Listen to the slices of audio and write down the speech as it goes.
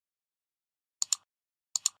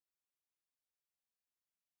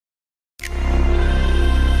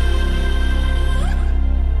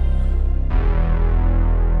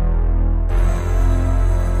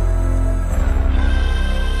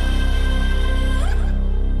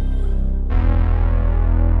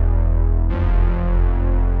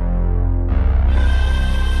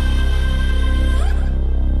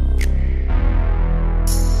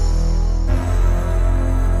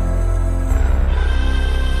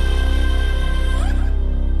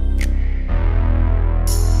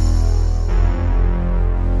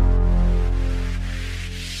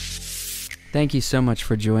Thank you so much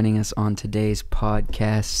for joining us on today's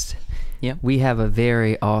podcast. Yep. We have a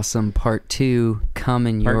very awesome part 2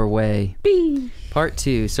 coming your way. Part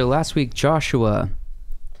 2. So last week, Joshua,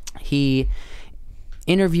 he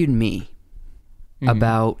interviewed me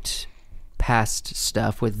about past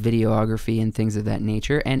stuff with videography and things of that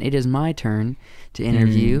nature, and it is my turn to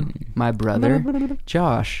interview my brother,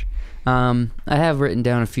 Josh. I have written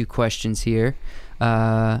down a few questions here,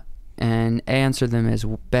 and answer them as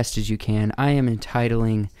best as you can. I am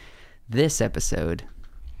entitling this episode,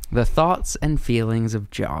 The Thoughts and Feelings of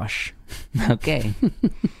Josh. Okay.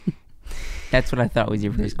 That's what I thought was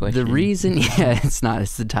your first question. The reason, it's not,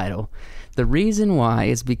 it's the title. The reason why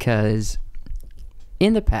is because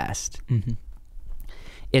in the past,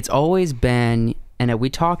 it's always been, and we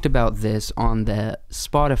talked about this on the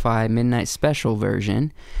Spotify Midnight Special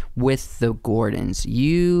version with the Gordons.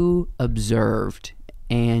 You observed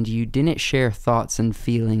and you didn't share thoughts and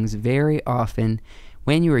feelings very often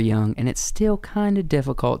when you were young, and it's still kind of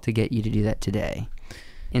difficult to get you to do that today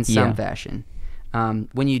in some fashion.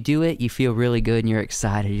 When you do it, you feel really good and you're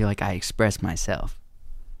excited. You're like, I express myself.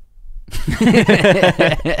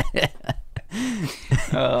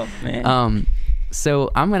 Oh, man.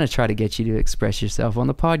 So I'm going to try to get you to express yourself on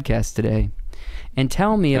the podcast today and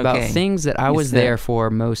tell me about things that I was there for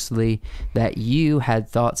mostly that you had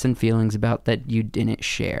thoughts and feelings about that you didn't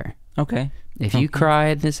share. Okay. If you cry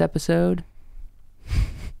in this episode,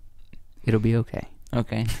 it'll be okay.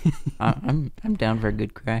 Okay. I'm down for a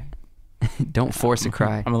good cry. Don't force a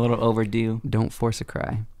cry. I'm a little overdue. Don't force a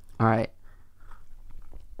cry. All right.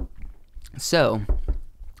 So,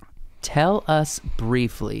 tell us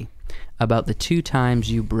briefly about the 2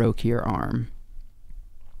 times you broke your arm.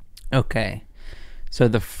 Okay. So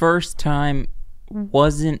the first time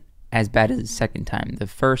wasn't as bad as the second time. The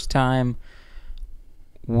first time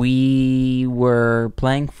we were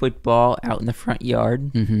playing football out in the front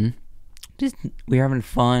yard. We were having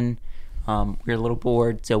fun. We were a little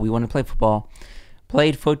bored, so we wanted to play football.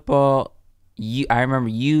 Played football. I remember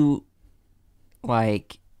you,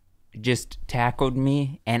 just tackled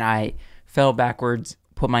me, and I fell backwards,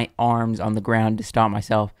 put my arms on the ground to stop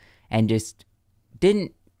myself, and just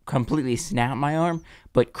didn't completely snap my arm,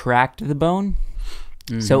 but cracked the bone.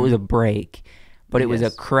 So it was a break, but it was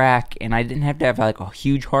a crack, and I didn't have to have a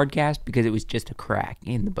huge hard cast because it was just a crack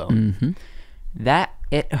in the bone. That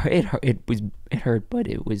it hurt, but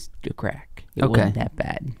it was a crack. It wasn't that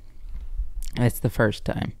bad. That's the first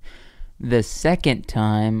time. The second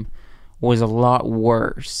time was a lot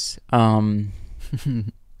worse.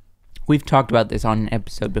 We've talked about this on an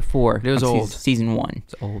episode before. It was old. Season 1.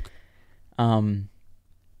 It's old.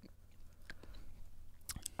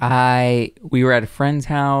 We were at a friend's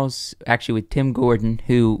house, actually with Tim Gordon,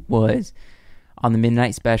 who was on the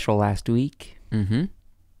Midnight Special last week. We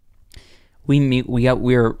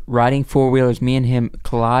were riding 4-wheelers. Me and him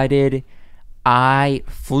collided. I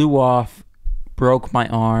flew off, broke my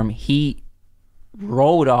arm. He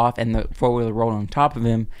rolled off, and the 4-wheeler rolled on top of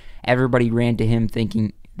him. Everybody ran to him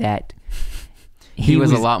thinking that he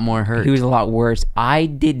was a lot more hurt. He was a lot worse. I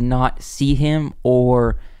did not see him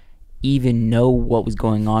or even know what was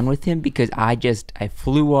going on with him because I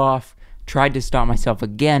flew off, tried to stop myself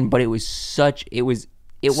again, but it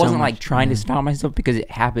wasn't like trying to stop myself because it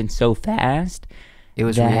happened so fast. It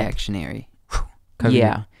was reactionary.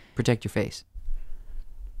 Protect your face.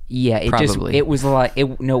 Yeah, it Probably. it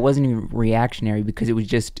wasn't even reactionary because it was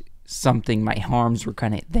just something, my arms were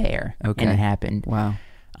kind of there and it happened. Wow.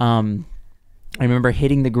 I remember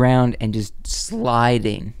hitting the ground and just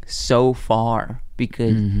sliding so far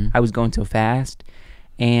because I was going so fast.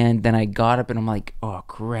 And then I got up and I'm like, oh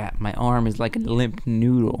crap, my arm is like a limp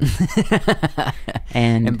noodle.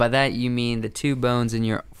 and by that you mean the 2 bones in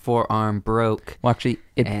your forearm broke. Well, actually,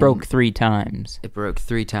 it broke 3 times. It broke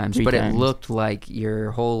 3 times, but it looked like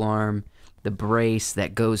your whole arm, the brace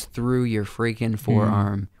that goes through your freaking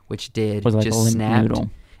forearm, which was like just snapped, noodle.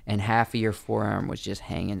 And half of your forearm was just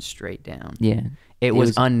hanging straight down. Yeah. It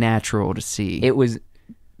was unnatural to see. It was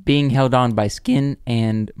being held on by skin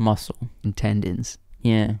and muscle. And tendons.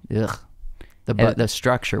 Yeah. Ugh. The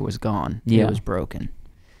structure was gone. Yeah. It was broken.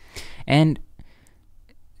 And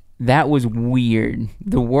that was weird.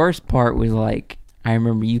 The worst part was I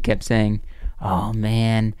remember you kept saying, oh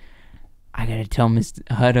man, I gotta tell Miss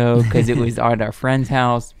Hutto because it was at our friend's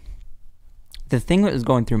house. The thing that was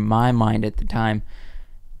going through my mind at the time,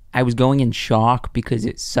 I was going in shock because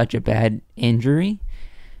it's such a bad injury.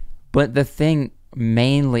 But the thing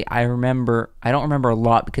mainly I don't remember a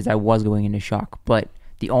lot because I was going into shock, but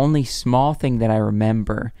the only small thing that I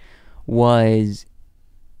remember was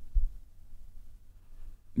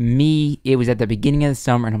it was at the beginning of the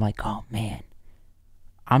summer, and I'm like, oh man,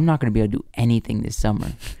 I'm not going to be able to do anything this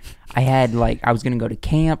summer. I was going to go to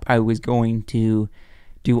camp. I was going to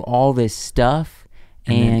do all this stuff.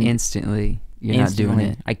 And then instantly, you're not doing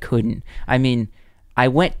it. I couldn't. I mean, I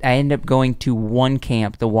ended up going to one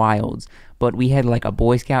camp, the Wilds, but we had like a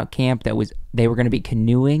Boy Scout camp they were going to be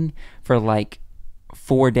canoeing for like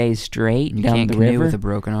 4 days straight down the river. You can't canoe with a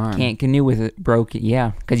broken arm. Can't canoe with a broken,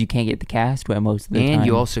 yeah, because you can't get the cast wet most of the time. And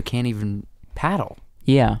you also can't even paddle.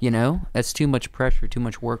 Yeah. You know? That's too much pressure, too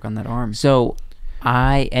much work on that arm. So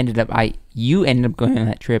you ended up going on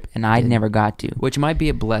that trip, and I never got to. Which might be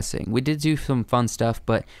a blessing. We did do some fun stuff,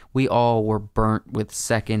 but we all were burnt with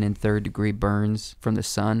 2nd and 3rd degree burns from the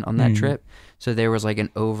sun on that trip. So there was like an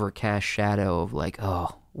overcast shadow of like,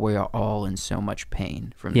 oh, we are all in so much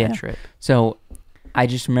pain from that trip. So I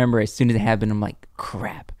just remember as soon as it happened, I'm like,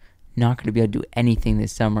 crap, not going to be able to do anything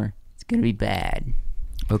this summer. It's going to be bad.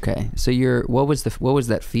 Okay. So what was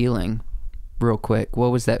that feeling? Real quick,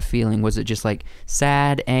 what was that feeling? Was it just like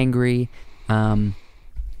sad, angry, a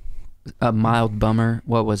mild bummer?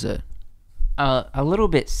 What was it? A little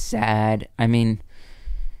bit sad. I mean,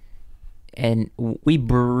 and we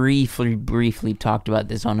briefly talked about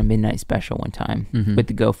this on a midnight special one time with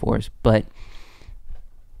the Go Force, but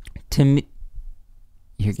to me,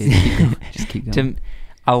 you're good. Keep going. Just keep going.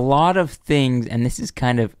 A lot of things, and this is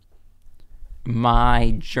kind of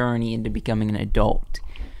my journey into becoming an adult.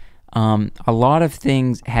 A lot of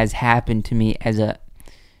things has happened to me as a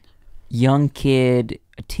young kid,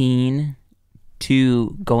 a teen,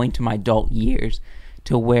 to going to my adult years,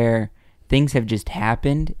 to where things have just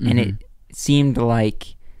happened, and it seemed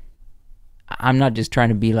like, I'm not just trying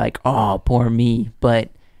to be like, oh, poor me, but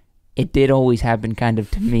it did always happen kind of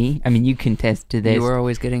to me. I mean, you can attest to this. You were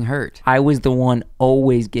always getting hurt. I was the one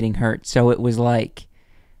always getting hurt, so it was like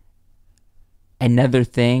another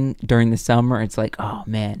thing during the summer. It's like, oh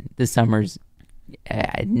man, the summer's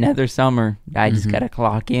another summer. I just gotta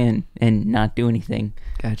clock in and not do anything.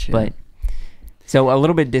 Gotcha. But so a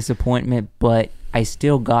little bit of disappointment, but I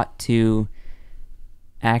still got to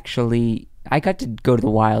I got to go to the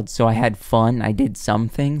Wild, so I had fun. I did some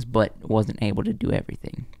things, but wasn't able to do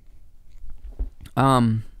everything.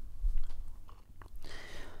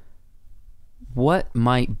 What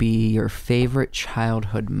might be your favorite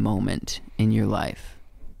childhood moment in your life?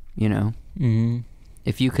 You know? Mm-hmm.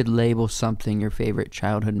 If you could label something your favorite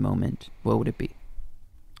childhood moment, what would it be?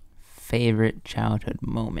 Favorite childhood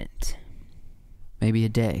moment. Maybe a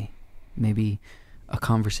day. Maybe a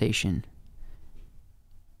conversation.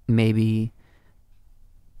 Maybe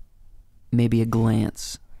a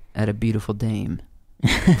glance at a beautiful dame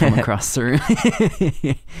from across the room.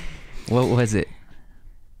 What was it?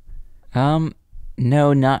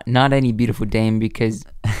 No, not any beautiful dame, because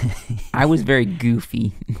I was very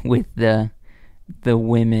goofy with the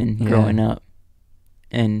women growing up,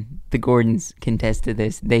 and the Gordons can attest to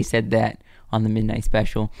this. They said that on the midnight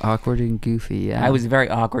special. Awkward and goofy. Yeah, I was very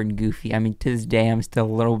awkward and goofy. I mean, to this day, I'm still a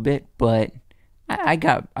little bit, but I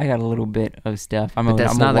got a little bit of stuff. But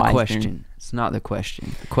that's not the question. It's not the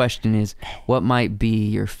question. The question is, what might be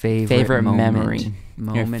your favorite memory?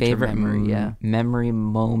 Your favorite memory, memory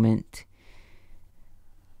moment.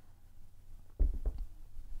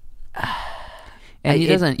 And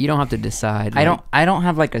you don't have to decide. I don't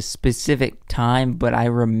have like a specific time, but I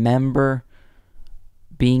remember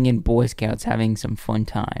being in Boy Scouts, having some fun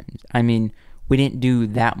times. I mean, we didn't do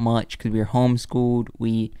that much because we were homeschooled.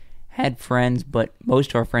 We had friends, but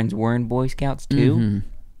most of our friends were in Boy Scouts too. Mm-hmm.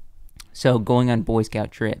 So going on Boy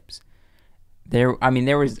Scout trips, there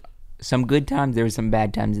was some good times, there was some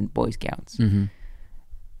bad times in Boy Scouts. Mm-hmm.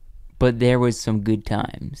 But there was some good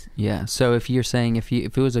times. Yeah. So if you're saying if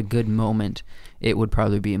it was a good moment, it would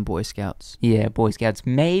probably be in Boy Scouts. Yeah, Boy Scouts.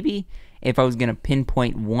 Maybe if I was going to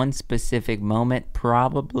pinpoint one specific moment,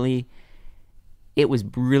 probably it was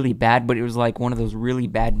really bad, but it was like one of those really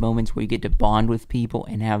bad moments where you get to bond with people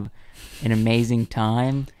and have an amazing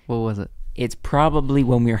time. What was it? It's probably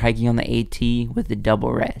when we were hiking on the AT with the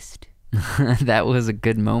double rest. That was a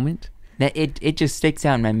good moment? That it just sticks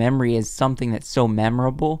out in my memory as something that's so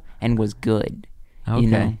memorable and was good. Okay. You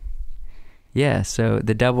know? Yeah, so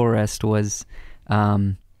the double rest was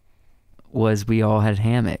we all had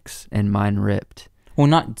hammocks and mine ripped. Well,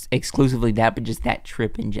 not exclusively that, but just that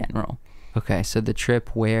trip in general. Okay, so the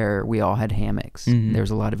trip where we all had hammocks. Mm-hmm. There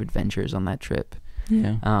was a lot of adventures on that trip.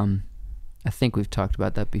 Yeah. I think we've talked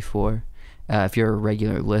about that before. If you're a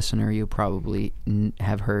regular listener, you probably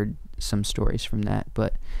have heard some stories from that,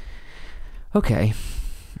 but okay.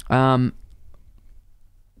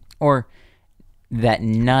 Or that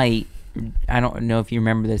night, I don't know if you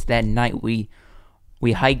remember this, that night we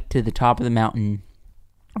hiked to the top of the mountain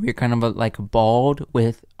We were kind of like bald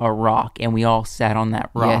with a rock, and we all sat on that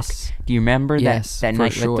rock. Yes. Do you remember that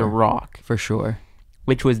night sure. with the rock? For sure.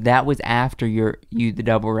 That was after the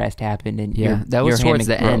double rest happened, and that was towards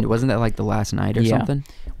the broke. end. Wasn't that like the last night or something?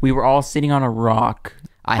 We were all sitting on a rock.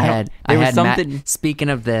 Speaking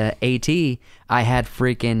of the AT, I had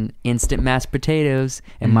freaking instant mashed potatoes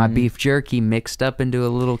and my beef jerky mixed up into a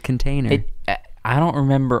little container. I don't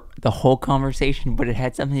remember the whole conversation, but it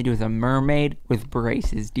had something to do with a mermaid with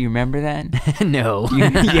braces. Do you remember that? No.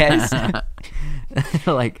 Yes.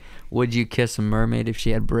 Like, would you kiss a mermaid if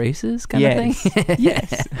she had braces kind of thing?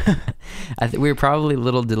 Yes. I think we were probably a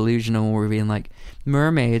little delusional when we were being like,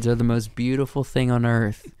 mermaids are the most beautiful thing on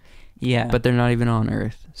earth. Yeah. But they're not even on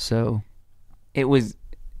Earth, so... It was...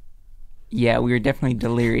 Yeah, we were definitely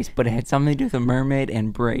delirious, but it had something to do with a mermaid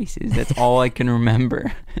and braces. That's all I can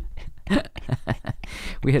remember.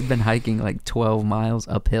 We had been hiking like 12 miles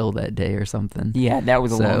uphill that day or something. Yeah, that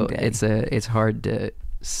was a long day. It's hard to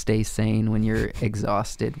stay sane when you're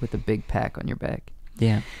exhausted with a big pack on your back.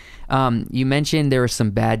 Yeah. You mentioned there were some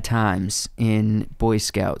bad times in Boy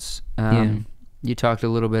Scouts. You talked a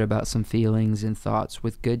little bit about some feelings and thoughts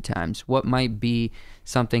with good times. What might be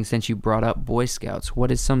something, since you brought up Boy Scouts, what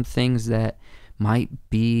is some things that might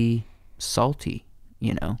be salty,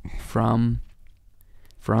 from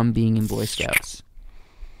being in Boy Scouts?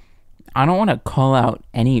 I don't want to call out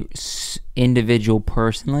any individual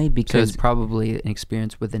personally because... So it's probably an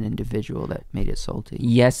experience with an individual that made it salty.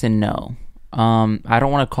 Yes and no. I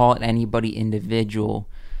don't want to call it anybody individual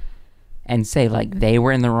and say like they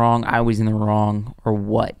were in the wrong, I was in the wrong, or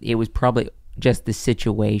what. It was probably just the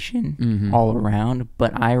situation all around.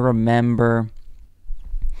 But I remember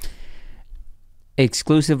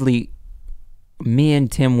exclusively me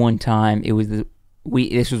and Tim one time. It was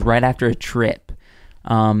this was right after a trip.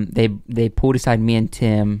 They pulled aside me and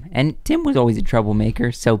Tim was always a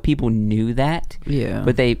troublemaker, so people knew that. Yeah.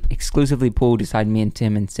 But they exclusively pulled aside me and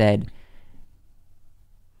Tim and said,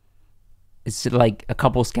 it's like a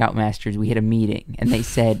couple Scoutmasters, we had a meeting, and they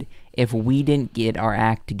said if we didn't get our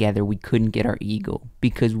act together, we couldn't get our eagle,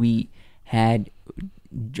 because we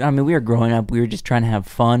were growing up, we were just trying to have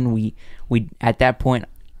fun. We at that point,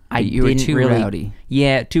 you were too rowdy.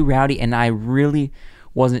 Yeah, too rowdy, and I really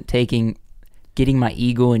wasn't getting my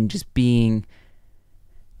ego and just being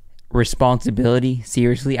responsibility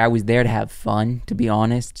seriously. I was there to have fun, to be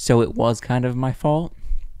honest, so it was kind of my fault.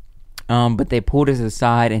 But they pulled us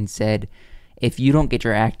aside and said, if you don't get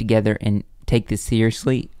your act together and take this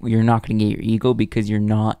seriously, you're not going to get your ego, because you're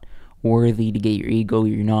not worthy to get your ego.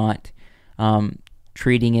 You're not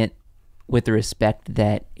treating it with the respect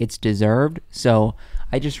that it's deserved. So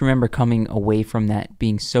I just remember coming away from that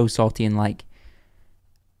being so salty and like,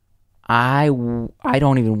 I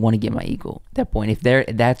don't even want to get my ego at that point. If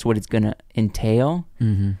that's what it's going to entail.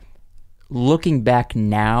 Mm-hmm. Looking back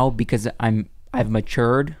now, because I've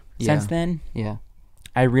matured since then. Yeah.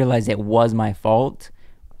 I realize it was my fault,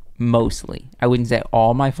 mostly. I wouldn't say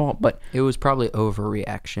all my fault, but... It was probably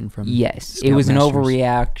overreaction from... Yes, it was an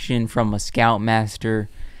overreaction from a Scoutmaster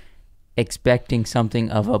expecting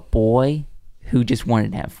something of a boy who just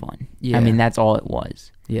wanted to have fun. Yeah. I mean, that's all it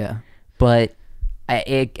was. Yeah. But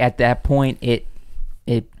at that point, it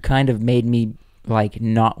kind of made me like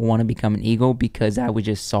not want to become an eagle, because I was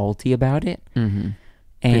just salty about it. Mm-hmm.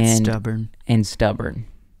 And stubborn.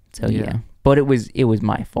 So yeah. But it was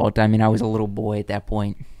my fault. I mean, I was a little boy at that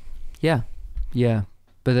point. Yeah.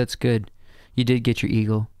 But that's good. You did get your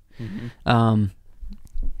eagle. Mm-hmm.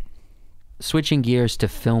 Switching gears to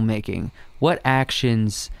filmmaking, what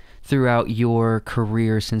actions throughout your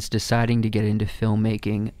career since deciding to get into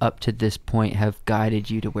filmmaking up to this point have guided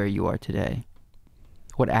you to where you are today?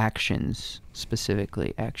 What actions,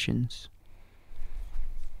 specifically actions?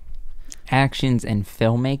 Actions and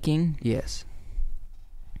filmmaking? Yes.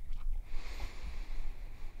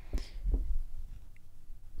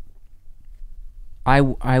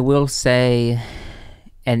 I will say,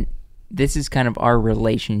 and this is kind of our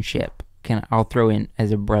relationship. I'll throw in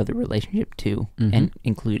as a brother relationship too, and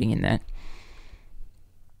including in that.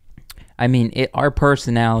 I mean, our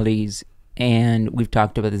personalities, and we've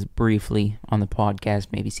talked about this briefly on the podcast,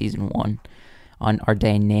 maybe season 1, on our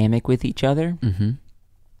dynamic with each other. Mm-hmm.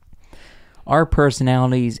 Our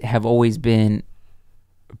personalities have always been,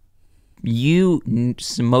 you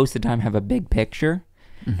most of the time have a big picture,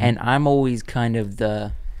 and I'm always kind of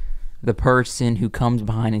the person who comes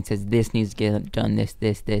behind and says, this needs to get done, this.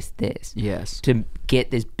 Yes. To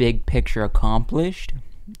get this big picture accomplished.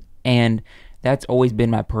 And that's always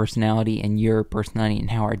been my personality and your personality,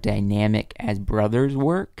 and how our dynamic as brothers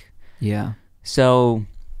work. Yeah. So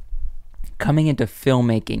coming into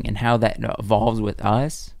filmmaking and how that evolves with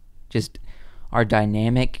us, just our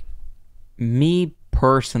dynamic. Me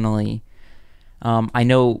personally, I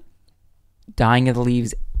know Dying of the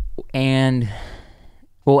Leaves and,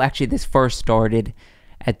 well, actually this first started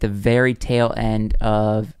at the very tail end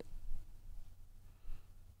of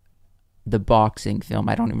the boxing film.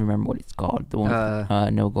 I don't even remember what it's called. The one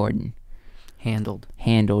with Noah Gordon. Handled.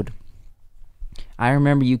 I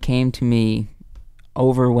remember you came to me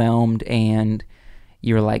overwhelmed and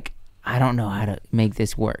you were like, I don't know how to make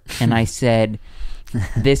this work. And I said,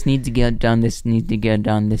 this needs to get done, this needs to get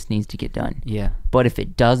done, this needs to get done. Yeah. But if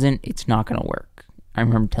it doesn't, it's not going to work. I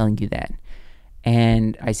remember telling you that.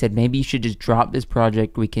 And I said, maybe you should just drop this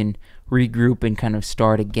project. We can regroup and kind of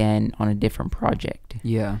start again on a different project.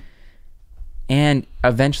 Yeah. And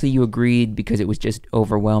eventually you agreed because it was just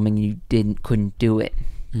overwhelming. You couldn't do it.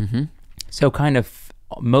 Mm-hmm. So kind of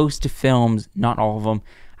most films, not all of them,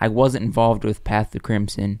 I wasn't involved with Path to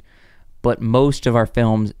Crimson, but most of our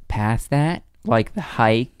films past that, like The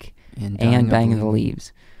Hike and Dying of the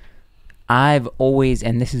Leaves, I've always,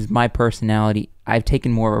 and this is my personality, I've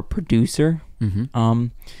taken more of a producer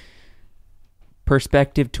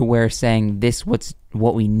perspective to where saying this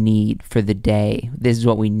what we need for the day. This is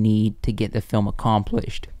what we need to get the film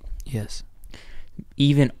accomplished. Yes.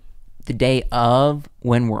 Even the day of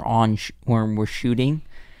when when we're shooting,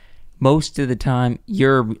 most of the time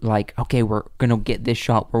you're like, okay, we're gonna get this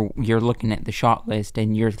shot. Where you're looking at the shot list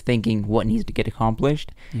and you're thinking what needs to get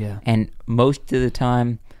accomplished. Yeah. And most of the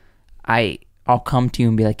time, I'll come to you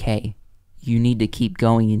and be like, hey, you need to keep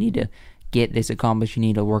going. You need to get this accomplished. You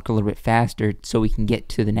need to work a little bit faster so we can get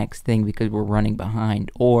to the next thing because we're running behind.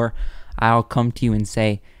 Or I'll come to you and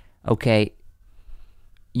say, okay,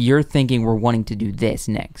 you're thinking we're wanting to do this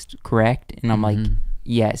next, correct? And I'm like,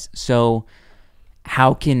 yes. So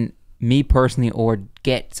how can me personally or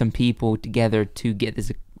get some people together to get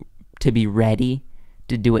this, to be ready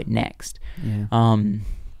to do it next? Yeah.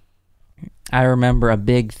 I remember a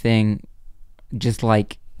big thing, just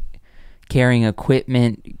like carrying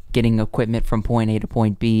equipment, getting equipment from point A to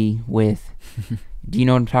point B with, do you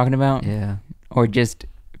know what I'm talking about? Yeah. Or just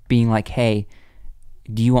being like, hey,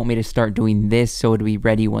 do you want me to start doing this so it'll be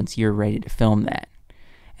ready once you're ready to film that?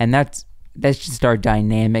 And that's just our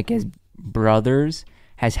dynamic as brothers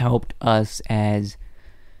has helped us as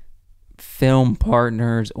film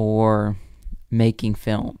partners or making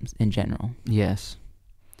films in general. Yes.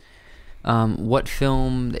 What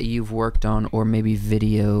film that you've worked on, or maybe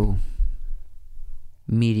video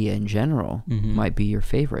media in general, might be your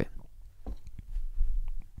favorite?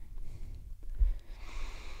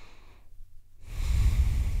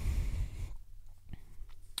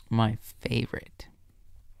 My favorite.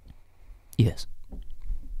 Yes.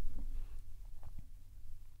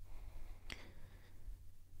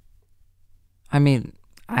 I mean,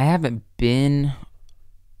 I haven't been,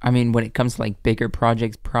 when it comes to like bigger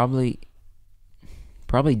projects, probably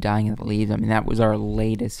Dying of the Leaves. I mean, that was our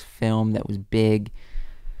latest film that was big.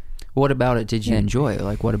 What about it did you enjoy?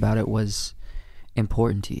 Like, what about it was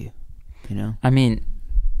important to you? You know? I mean,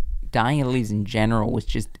 Dying of the Leaves in general was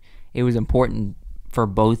just, it was important for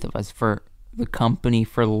both of us, for the company,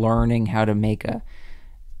 for learning how to make a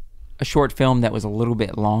short film that was a little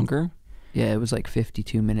bit longer. Yeah, it was like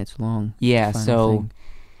 52 minutes long. Yeah, so,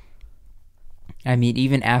 I mean,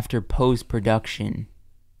 even after post-production,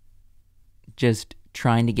 just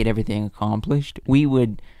trying to get everything accomplished,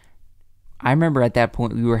 I remember at that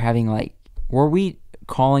point we were having like, were we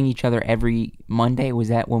calling each other every Monday? Was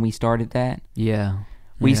that when we started that? Yeah.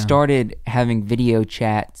 We started having video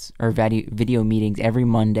chats or video meetings every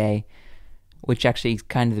Monday, which actually is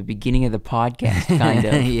kind of the beginning of the podcast, kind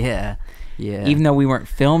of. Yeah. Even though we weren't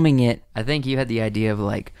filming it. I think you had the idea of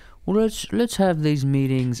like, well, let's have these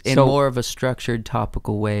meetings in more of a structured,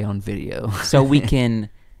 topical way on video. So we can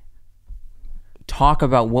talk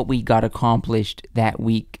about what we got accomplished that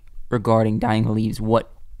week regarding Dying of the Leaves.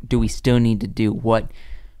 What do we still need to do? What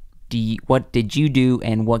did you do,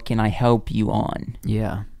 and what can I help you on?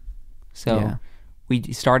 Yeah. So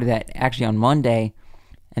we started that actually on Monday,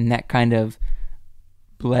 and that kind of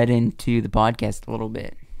bled into the podcast a little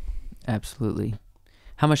bit. Absolutely.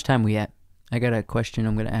 How much time we at? I got a question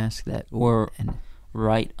I'm going to ask that. We're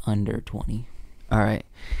right under 20. All right.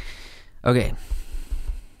 Okay.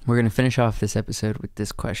 We're going to finish off this episode with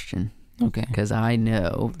this question. Okay. Because I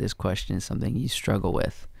know this question is something you struggle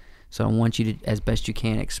with. So I want you to, as best you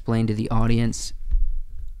can, explain to the audience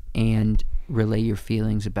and relay your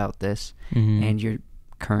feelings about this and your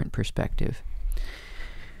current perspective.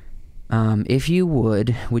 If you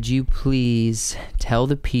would you please tell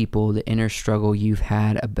the people the inner struggle you've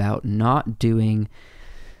had about not doing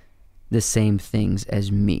the same things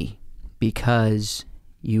as me because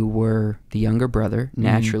you were the younger brother.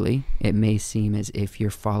 Naturally, it may seem as if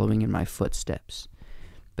you're following in my footsteps,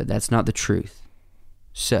 but that's not the truth.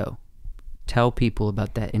 So tell people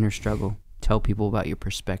about that inner struggle. Tell people about your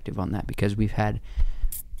perspective on that, because we've had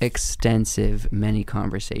many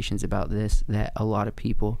conversations about this, that a lot of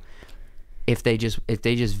people, if they just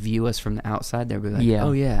view us from the outside, they'll be like,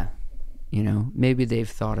 oh yeah, maybe they've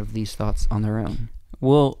thought of these thoughts on their own.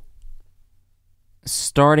 Well,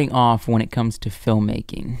 starting off when it comes to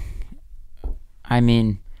filmmaking,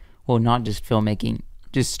 not just filmmaking,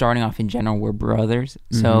 just starting off in general, we're brothers.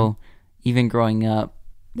 So even growing up,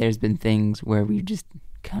 there's been things where we've just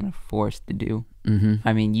kind of forced to do.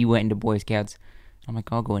 You went into Boy Scouts. I'm like,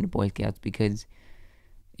 I'll go into Boy Scouts because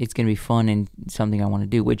it's going to be fun and something I want to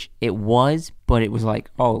do, which it was, but it was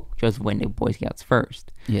like, oh, just went into Boy Scouts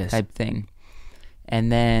first. Yes. Type thing.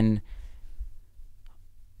 And then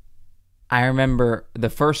I remember the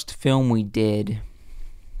first film we did,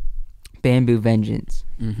 Bamboo Vengeance,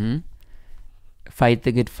 Fight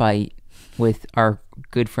the Good Fight, with our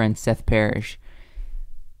good friend Seth Parrish.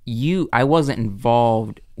 I wasn't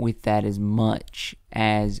involved with that as much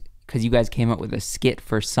as, because you guys came up with a skit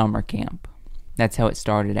for summer camp. That's how it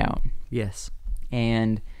started out. Yes.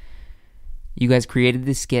 And you guys created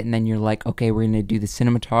this skit, and then you're like, okay, we're going to do the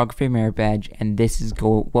cinematography merit badge, and this is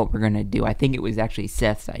what we're going to do. I think it was actually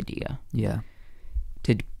Seth's idea. Yeah.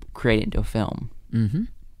 To create it into a film.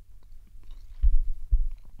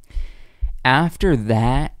 After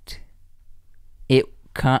that,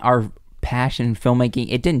 our passion in filmmaking,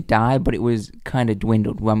 it didn't die, but it was kind of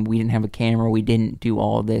dwindled. When we didn't have a camera, we didn't do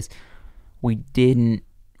all this. We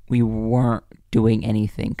weren't doing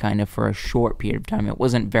anything kind of for a short period of time. It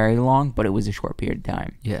wasn't very long, but it was a short period of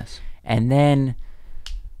time. Yes. And then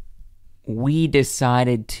we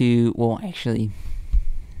decided to,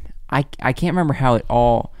 I can't remember how it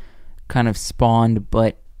all kind of spawned,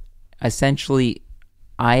 but essentially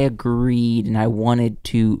I agreed and I wanted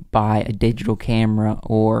to buy a digital camera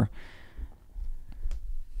or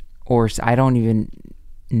I don't even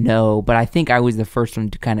know, but I think I was the first one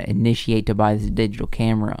to kind of initiate to buy this digital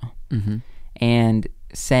camera. And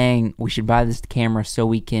saying we should buy this camera so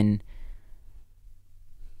we can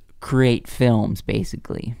create films,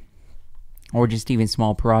 basically, or just even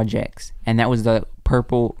small projects. And that was the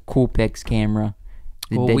purple Coolpix camera,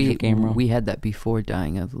 digital camera. We had that before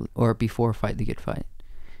before Fight the Good Fight.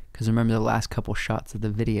 Because remember the last couple shots of the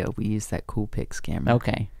video, we used that Coolpix camera.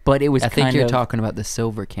 Okay. But it was I think you're talking about the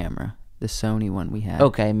silver camera, the Sony one we had.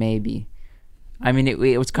 Okay, maybe.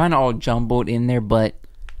 It was kind of all jumbled in there,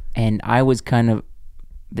 and I was kind of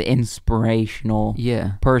the inspirational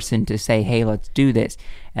person to say, hey, let's do this.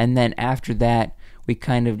 And then after that, we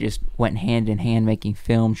kind of just went hand in hand making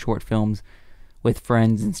short films with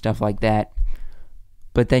friends and stuff like that.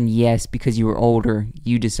 But then, yes, because you were older,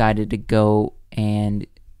 you decided to go and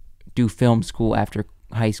do film school after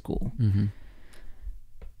high school.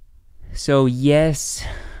 So yes,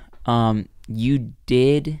 you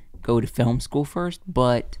did go to film school first,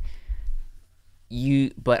 but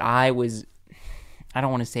I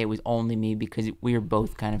don't want to say it was only me, because we were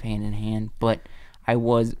both kind of hand in hand, but I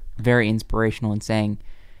was very inspirational in saying,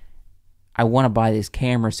 I want to buy this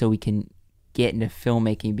camera so we can get into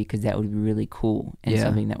filmmaking, because that would be really cool and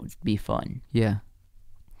something that would be fun. Yeah.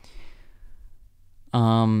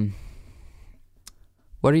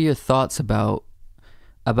 What are your thoughts about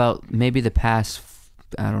maybe the past,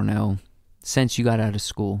 I don't know, since you got out of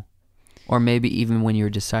school, or maybe even when you were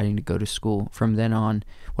deciding to go to school, from then on,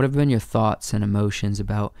 what have been your thoughts and emotions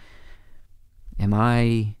about,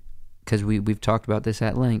 because we've talked about this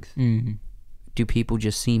at length, do people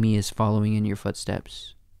just see me as following in your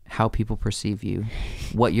footsteps? How people perceive you,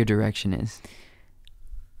 what your direction is?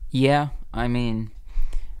 Yeah,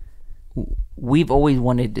 we've always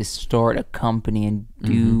wanted to start a company and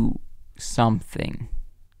do something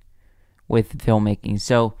with filmmaking.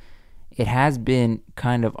 So it has been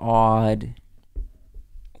kind of odd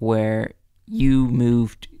where you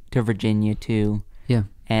moved to Virginia too. Yeah.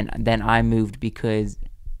 And then I moved because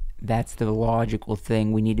that's the logical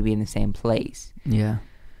thing. We need to be in the same place. Yeah.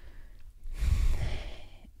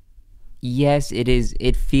 Yes, it is.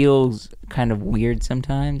 It feels kind of weird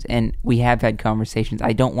sometimes, and we have had conversations.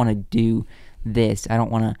 I don't want to do this. I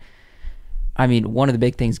don't want to. One of the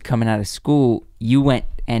big things coming out of school, you went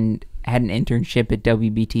and had an internship at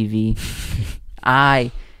WBTV.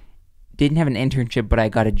 I didn't have an internship, but I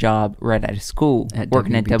got a job right out of school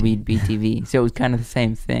working at WBTV. So it was kind of the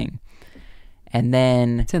same thing. And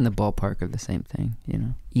then it's in the ballpark of the same thing,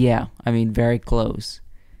 Yeah, very close.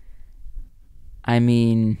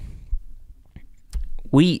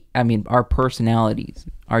 our personalities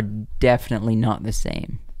are definitely not the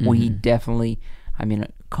same. We definitely,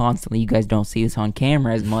 constantly, you guys don't see this on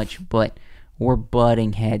camera as much, but we're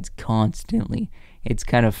butting heads constantly. It's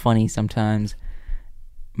kind of funny sometimes.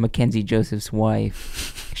 Mackenzie Joseph's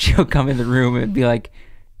wife, she'll come in the room and be like,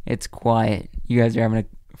 it's quiet. You guys are having a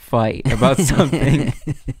fight about something.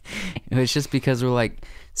 It's just because we're like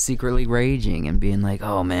secretly raging and being like,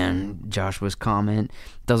 oh man, Joshua's comment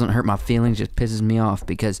doesn't hurt my feelings, just pisses me off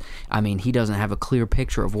because he doesn't have a clear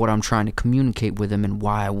picture of what I'm trying to communicate with him and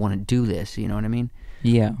why I want to do this, you know what I mean?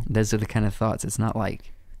 Yeah. Those are the kind of thoughts. It's not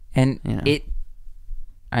like, and it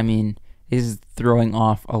is throwing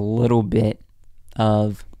off a little bit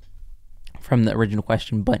from the original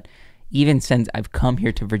question, but even since I've come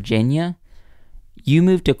here to Virginia, you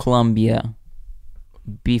moved to Columbia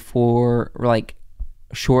before, like,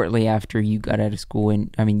 shortly after you got out of school,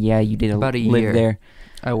 and you did about a live year there.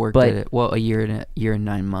 I worked at it. Well, a year and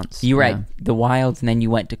 9 months. You were at the Wilds, and then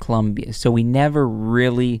you went to Columbia. So we never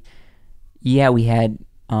really, we had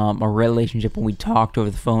a relationship when we talked over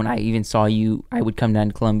the phone. I even saw you. I would come down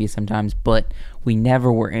to Columbia sometimes, but we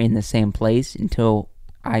never were in the same place until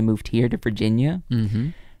I moved here to Virginia. Mm-hmm.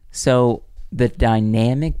 So the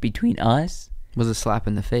dynamic between us was a slap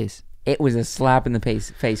in the face. It was a slap in the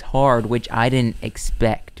face hard, which I didn't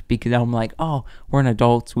expect, because I'm like, oh, we're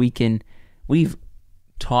adults. We've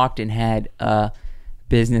talked and had a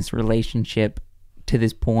business relationship to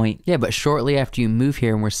this point. Yeah, but shortly after you move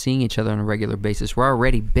here and we're seeing each other on a regular basis, we're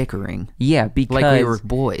already bickering. Yeah, because like we were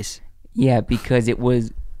boys. Yeah, because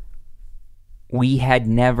we had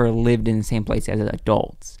never lived in the same place as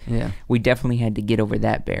adults. Yeah. We definitely had to get over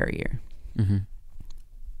that barrier. Mm-hmm.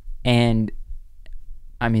 And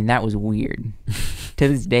that was weird. To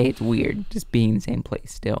this day, it's weird just being in the same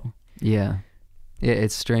place still. Yeah.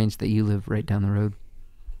 It's strange that you live right down the road.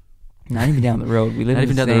 Not even down the road. We live Not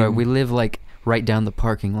even down the road. We live like right down the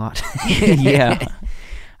parking lot. Yeah.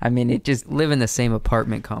 It just live in the same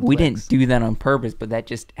apartment complex. We didn't do that on purpose, but that's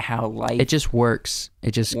just how life. It just works.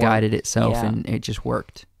 It just guided itself, yeah. And it just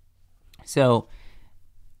worked. So,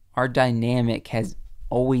 our dynamic has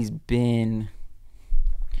always been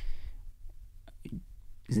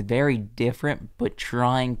very different, but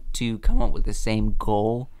trying to come up with the same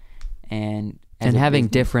goal and having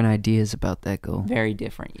different ideas about that goal. Very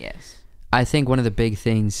different, yes. I think one of the big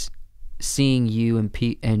things, seeing you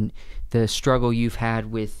and the struggle you've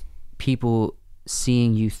had with people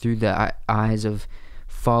seeing you through the eyes of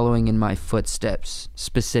following in my footsteps,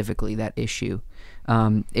 specifically that issue,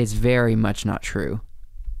 is very much not true.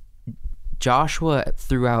 Joshua,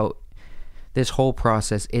 throughout this whole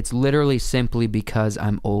process, it's literally simply because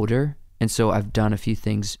I'm older, and so I've done a few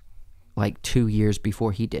things like 2 years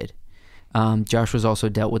before he did. Joshua's also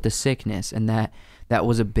dealt with the sickness, and that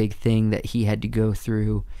was a big thing that he had to go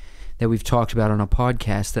through, that we've talked about on a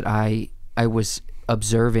podcast, that I was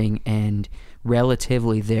observing and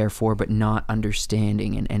relatively there for, but not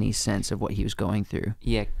understanding in any sense of what he was going through.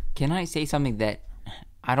 Yeah. Can I say something that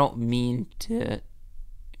I don't mean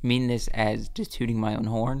this as just tooting my own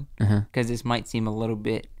horn, because this might seem a little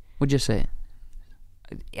bit... What'd you say?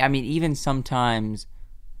 Even sometimes,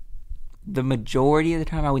 the majority of the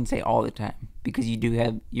time, I wouldn't say all the time, because you do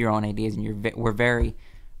have your own ideas, and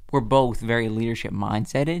we're both very leadership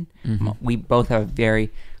mindseted. Mm-hmm. We both have a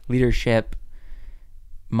very leadership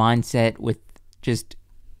mindset with just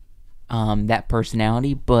that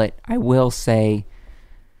personality, but I will say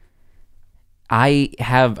I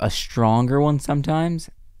have a stronger one sometimes.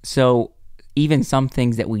 So even some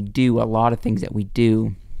things that we do, a lot of things that we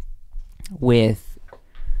do with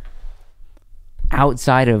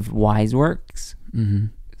outside of Wiseworks,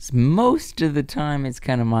 most of the time it's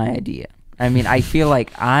kind of my idea. I feel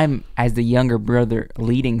like I'm, as the younger brother,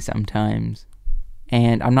 leading sometimes,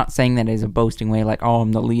 and I'm not saying that as a boasting way, like, oh,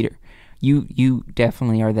 I'm the leader. You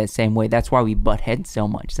definitely are that same way. That's why we butt heads so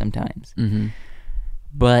much sometimes. Mm-hmm.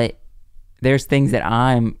 But there's things that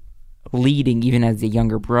I'm leading even as the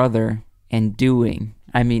younger brother and doing.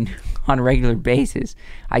 On a regular basis,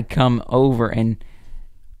 I come over and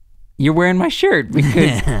you're wearing my shirt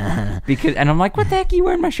because and I'm like, what the heck are you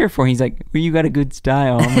wearing my shirt for? And he's like, well, you got a good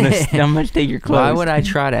style. I'm gonna take your clothes. Why would I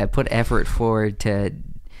try to put effort forward to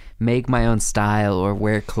make my own style or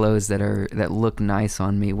wear clothes that look nice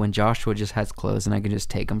on me when Joshua just has clothes and I can just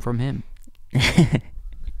take them from him?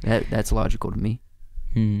 That's logical to me.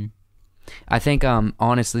 I think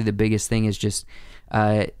honestly the biggest thing is just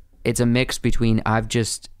it's a mix between I've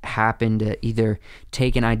just happened to either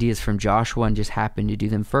taken ideas from Joshua and just happened to do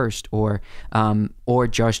them first, or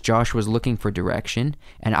Josh was looking for direction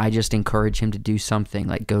and I just encourage him to do something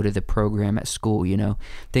like go to the program at school,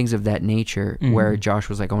 things of that nature, where Josh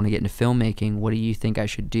was like, I want to get into filmmaking. What do you think I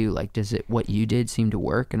should do? Like, does it, what you did seem to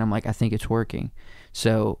work? And I'm like, I think it's working.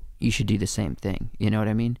 So you should do the same thing. You know what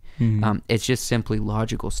I mean? It's just simply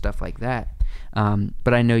logical stuff like that.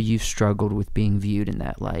 But I know you've struggled with being viewed in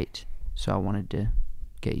that light, so I wanted to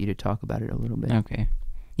get you to talk about it a little bit. Okay.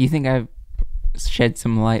 You think I've shed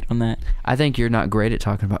some light on that? I think you're not great at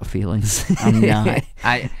talking about feelings. I'm not.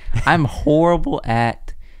 I'm horrible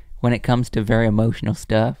at, when it comes to very emotional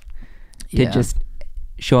stuff, to just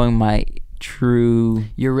showing my true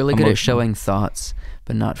You're really good at showing thoughts,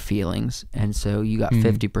 but not feelings. And so you got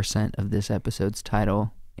 50% of this episode's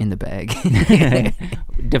title in the bag.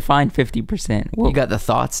 Define 50%. You got the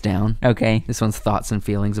thoughts down. Okay. This one's thoughts and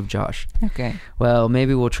feelings of Josh. Okay. Well,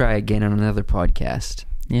 maybe we'll try again on another podcast.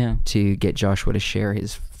 Yeah. To get Joshua to share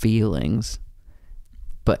his feelings.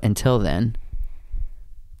 But until then,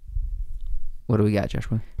 what do we got,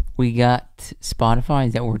 Joshua? We got Spotify.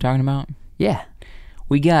 Is that what we're talking about? Yeah.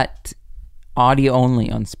 We got audio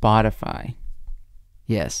only on Spotify.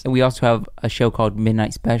 Yes. And we also have a show called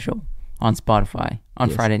Midnight Special on Spotify on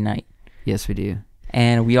Friday night. Yes, we do.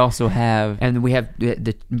 And we also have... And we have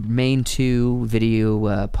the main two video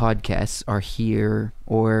podcasts are here,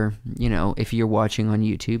 or, if you're watching on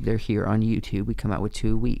YouTube, they're here on YouTube. We come out with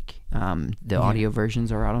 2 a week. The audio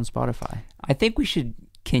versions are out on Spotify. I think we should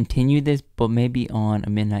continue this, but maybe on a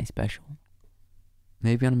Midnight Special.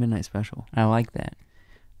 Maybe on a Midnight Special. I like that.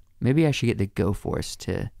 Maybe I should get the Go Force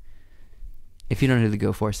to... If you don't know who the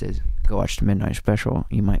Go Force is, go watch the Midnight Special.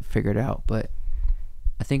 You might figure it out. But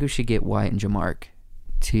I think we should get Wyatt and Jamark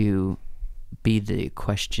to be the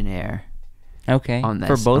questionnaire on this,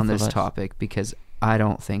 for both on this of us. topic, because I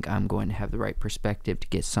don't think I'm going to have the right perspective to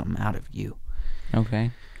get something out of you.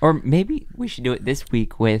 Okay. Or maybe we should do it this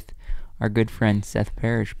week with our good friend Seth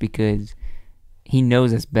Parrish, because he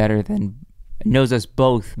knows us both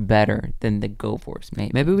better than the Go Force.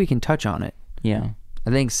 Maybe we can touch on it. Yeah. I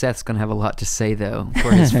think Seth's going to have a lot to say, though,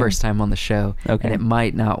 for his first time on the show. Okay. And it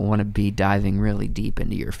might not want to be diving really deep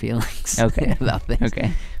into your feelings about things.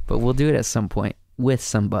 Okay. But we'll do it at some point with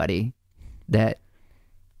somebody that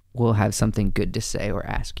will have something good to say or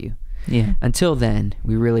ask you. Yeah. Until then,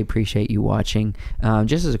 we really appreciate you watching.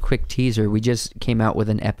 Just as a quick teaser, we just came out with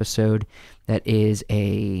an episode that is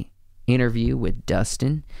a interview with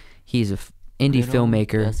Dustin. He's a indie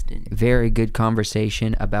filmmaker. Very good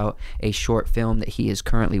conversation about a short film that he is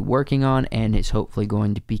currently working on and is hopefully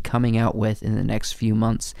going to be coming out with in the next few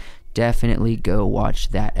months. Definitely go watch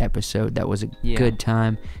that episode. That was a good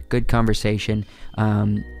time, good conversation,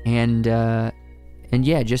 and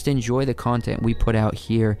just enjoy the content we put out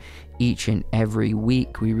here each and every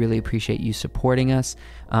week. We really appreciate you supporting us.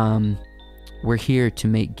 We're here to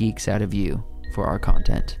make geeks out of you for our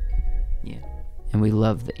content. Yeah. And we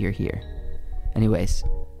love that you're here. Anyways,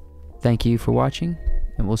 thank you for watching,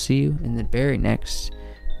 and we'll see you in the very next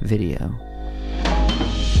video.